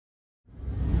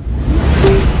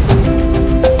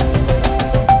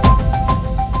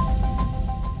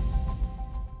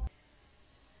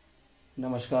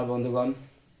Namaskar Bondhugan,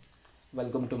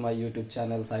 welcome to my YouTube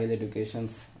channel Sahil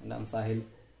Educations, and I'm Sahil.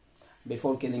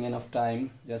 Before killing enough time,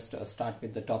 just start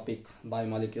with the topic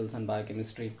biomolecules and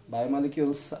biochemistry.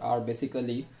 Biomolecules are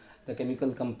basically the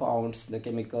chemical compounds, the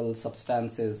chemical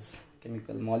substances,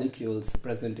 chemical molecules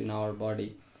present in our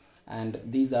body, and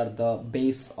these are the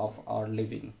base of our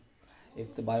living.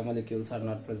 If the biomolecules are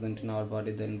not present in our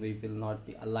body, then we will not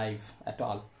be alive at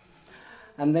all.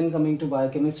 And then coming to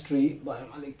biochemistry,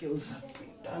 biomolecules have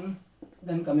been done.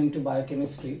 Then coming to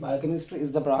biochemistry, biochemistry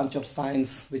is the branch of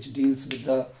science which deals with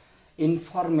the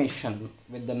information,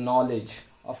 with the knowledge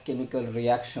of chemical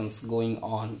reactions going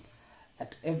on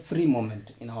at every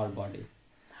moment in our body.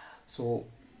 So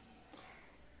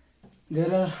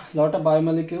there are a lot of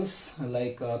biomolecules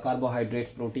like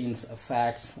carbohydrates, proteins,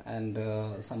 fats, and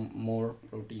some more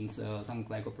proteins, some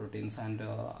glycoproteins and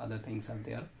other things are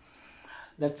there.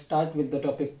 Let's start with the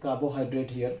topic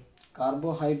carbohydrate here.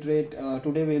 Carbohydrate,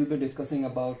 today we will be discussing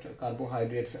about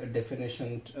carbohydrates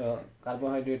definition.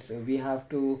 Carbohydrates, we have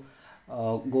to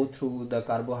go through the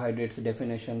carbohydrates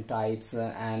definition types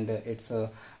and its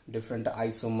different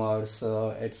isomers,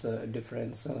 its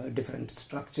different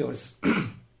structures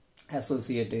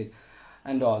associated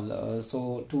and all.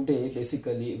 So today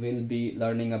basically we'll be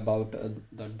learning about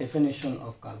the definition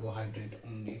of carbohydrate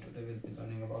only. Today we'll be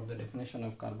learning about the definition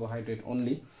of carbohydrate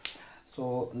only.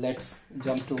 So let's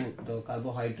jump to the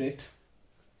carbohydrate.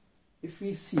 If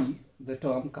we see the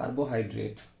term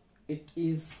carbohydrate, it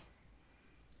is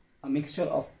a mixture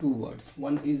of two words.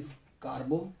 One is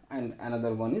carbo and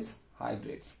another one is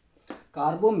hydrates.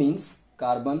 Carbo means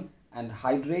carbon and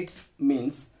hydrates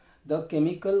means the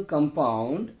chemical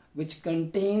compound which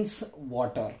contains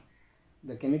water.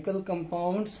 The chemical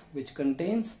compounds which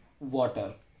contains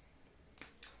water.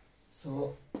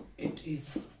 So it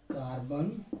is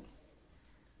carbon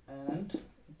and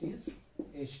it is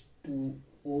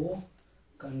H2O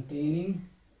containing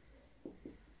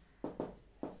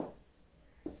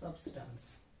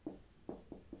substance.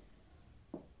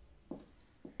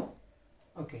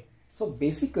 Okay, so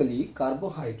basically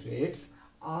carbohydrates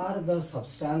are the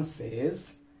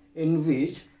substances in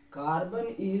which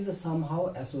carbon is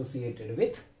somehow associated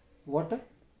with water.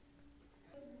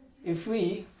 If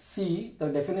we see the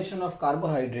definition of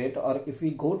carbohydrate, or if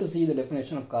we go to see the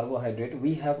definition of carbohydrate,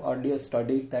 we have earlier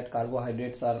studied that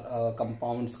carbohydrates are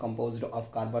compounds composed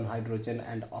of carbon, hydrogen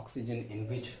and oxygen, in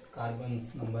which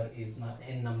carbon's number is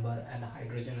N number and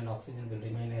hydrogen and oxygen will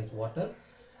remain as water,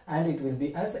 and it will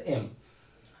be as M.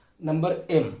 Number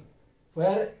M,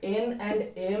 where N and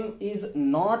M is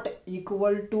not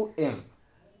equal to M.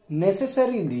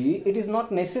 Necessarily, it is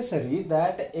not necessary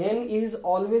that N is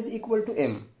always equal to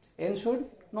M. N should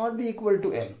not be equal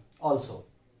to M also.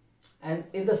 And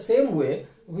in the same way,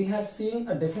 we have seen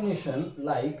a definition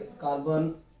like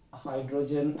carbon,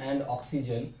 hydrogen and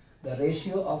oxygen. The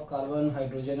ratio of carbon,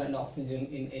 hydrogen and oxygen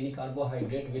in any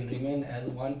carbohydrate will remain as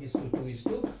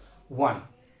 1:2:1.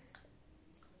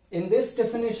 In this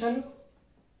definition,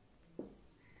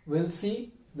 we'll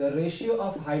see the ratio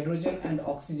of hydrogen and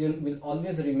oxygen will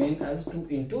always remain as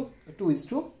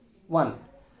 2:2:1.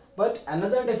 But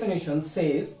another definition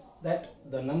says that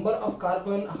the number of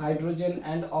carbon, hydrogen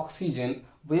and oxygen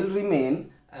will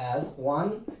remain as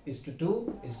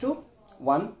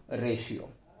 1:2:1 ratio.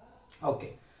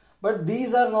 Okay, but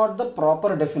these are not the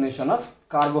proper definition of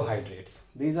carbohydrates.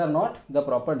 These are not the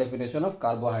proper definition of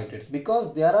carbohydrates,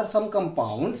 because there are some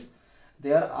compounds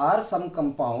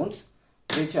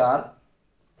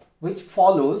which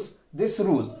follows this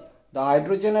rule. The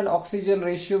hydrogen and oxygen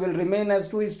ratio will remain as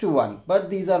 2:1, but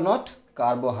these are not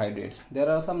carbohydrates. There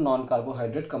are some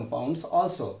non-carbohydrate compounds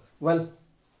also. Well,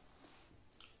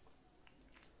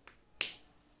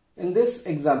 in this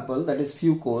example, that is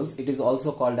fucose, it is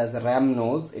also called as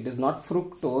rhamnose. It is not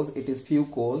fructose, it is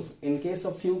fucose. In case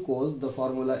of fucose, the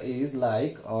formula is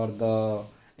like, or the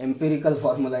empirical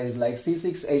formula is like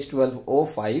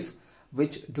C6H12O5,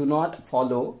 which do not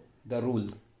follow the rule,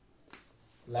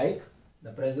 like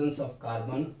the presence of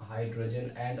carbon,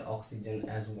 hydrogen and oxygen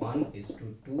as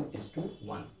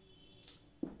 1:2:1.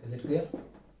 Is it clear?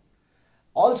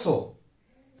 Also,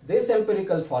 this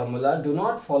empirical formula do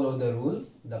not follow the rule,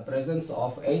 the presence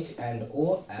of H and O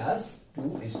as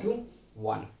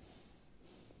 2:1.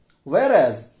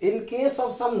 Whereas in case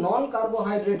of some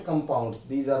non-carbohydrate compounds,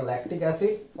 these are lactic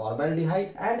acid,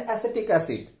 formaldehyde and acetic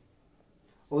acid,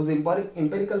 whose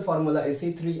empirical formula is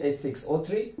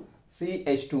C3H6O3,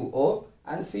 CH2O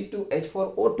and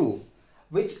C2H4O2,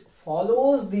 which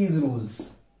follows these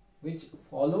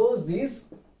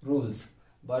rules,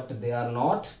 but they are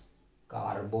not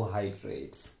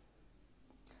carbohydrates.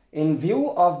 In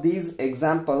view of these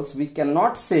examples, we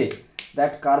cannot say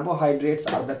that carbohydrates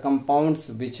are the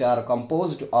compounds which are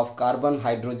composed of carbon,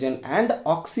 hydrogen and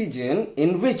oxygen,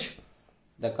 in which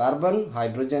the carbon,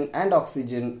 hydrogen and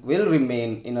oxygen will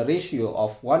remain in a ratio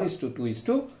of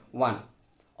 1:2:1.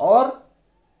 Or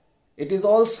it is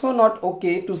also not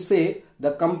okay to say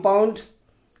the compound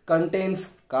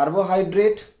contains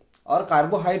carbohydrate or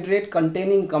carbohydrate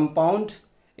containing compound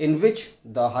in which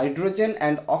the hydrogen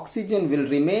and oxygen will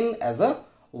remain as a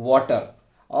water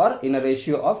or in a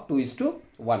ratio of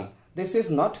 2:1. This is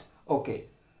not okay.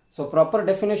 So proper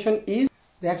definition is,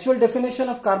 the actual definition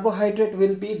of carbohydrate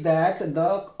will be that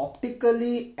the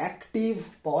optically active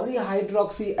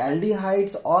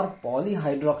polyhydroxyaldehydes or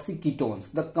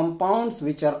polyhydroxyketones, the compounds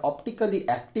which are optically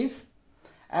active,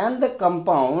 and the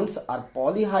compounds are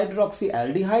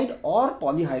polyhydroxyaldehyde or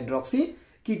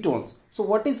polyhydroxyketones. So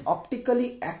what is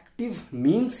optically active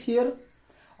means here?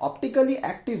 Optically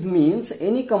active means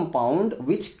any compound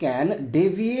which can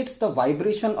deviate the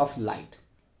vibration of light.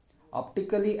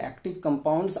 Optically active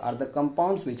compounds are the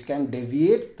compounds which can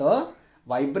deviate the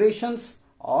vibrations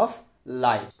of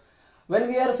light. When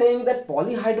we are saying that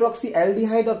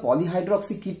polyhydroxyaldehyde or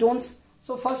polyhydroxyketones,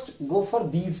 so first go for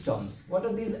these terms. What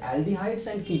are these aldehydes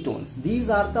and ketones? These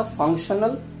are the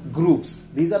functional groups.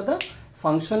 These are the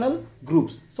functional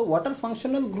groups. So what are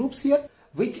functional groups here?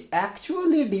 Which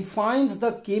actually defines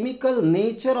the chemical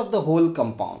nature of the whole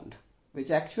compound.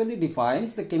 Which actually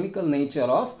defines the chemical nature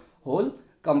of whole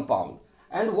compound.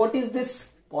 And what is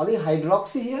this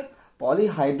polyhydroxy here?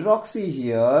 Polyhydroxy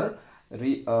here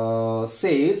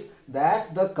says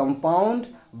that the compound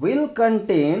will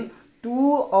contain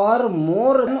two or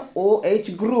more than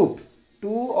OH group.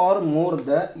 Two or more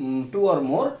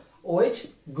OH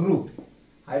group.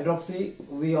 Hydroxy,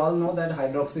 we all know that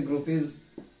hydroxy group is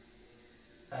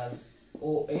as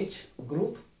OH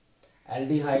group.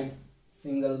 Aldehyde,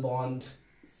 single bond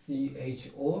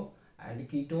CHO, and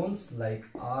ketones like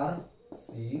R,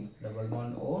 C, double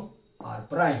bond O, R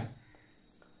prime.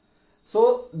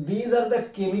 So these are the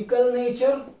chemical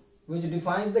nature which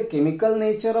defines the chemical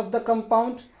nature of the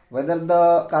compound, whether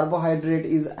the carbohydrate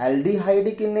is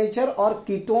aldehydic in nature or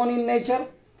ketone in nature,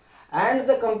 and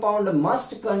the compound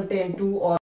must contain two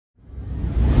or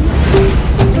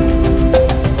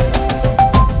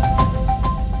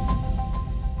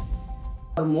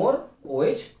more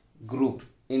OH group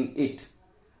in it.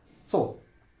 So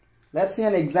let's see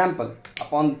an example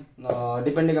upon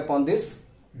depending upon this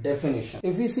definition.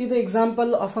 If we see the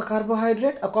example of a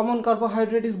carbohydrate, a common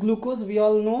carbohydrate is glucose. We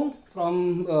all know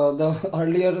from the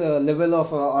earlier level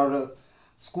of our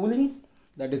schooling,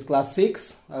 that is class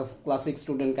 6. A class 6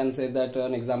 student can say that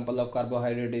an example of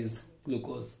carbohydrate is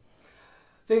glucose.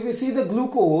 So if you see the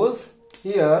glucose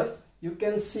here, you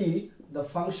can see the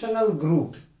functional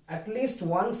group, at least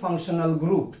one functional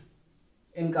group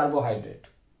in carbohydrate,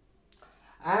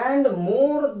 and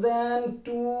more than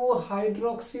 2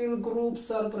 hydroxyl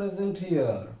groups are present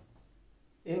here.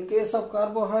 In case of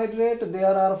carbohydrate,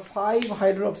 there are 5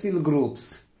 hydroxyl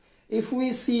groups. If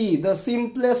we see the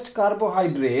simplest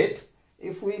carbohydrate,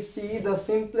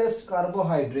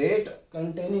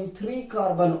 containing 3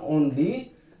 carbon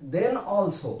only, then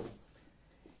also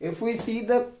if we see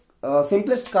the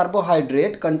simplest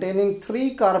carbohydrate containing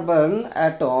 3 carbon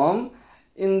atom,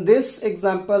 in this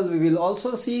example we will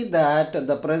also see that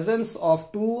the presence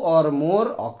of 2 or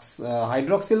more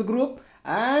hydroxyl group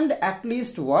and at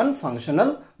least one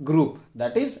functional group,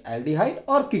 that is aldehyde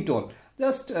or ketone.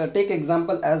 Just take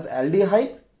example as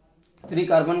aldehyde, 3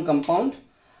 carbon compound.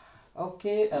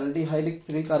 Okay, aldehydic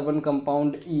 3 carbon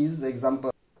compound is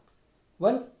example.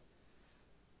 Well,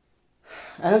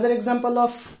 another example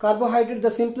of carbohydrate, the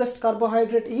simplest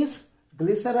carbohydrate is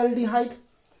glyceraldehyde,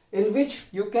 in which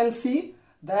you can see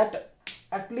that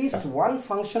at least one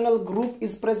functional group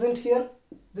is present here,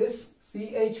 this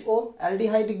CHO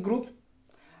aldehydic group,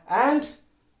 and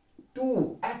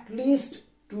at least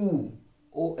 2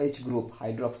 OH group,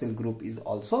 hydroxyl group is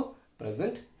also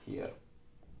present here.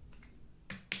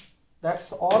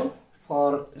 That's all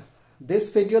for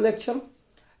this video lecture.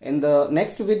 In the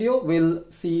next video, we'll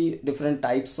see different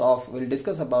types of, we'll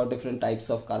discuss about different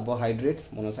types of carbohydrates,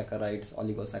 monosaccharides,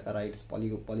 oligosaccharides,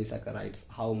 polysaccharides,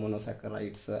 how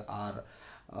monosaccharides are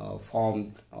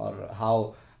formed, or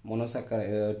how 2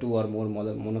 or more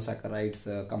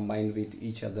monosaccharides combine with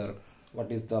each other,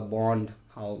 what is the bond,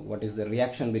 what is the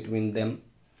reaction between them.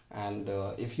 And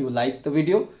if you like the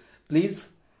video, please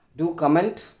do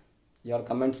comment. Your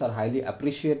comments are highly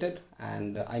appreciated,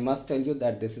 and I must tell you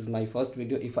that this is my first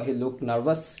video. If I look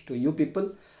nervous to you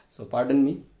people, so pardon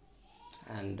me,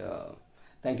 and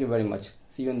thank you very much.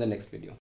 See you in the next video.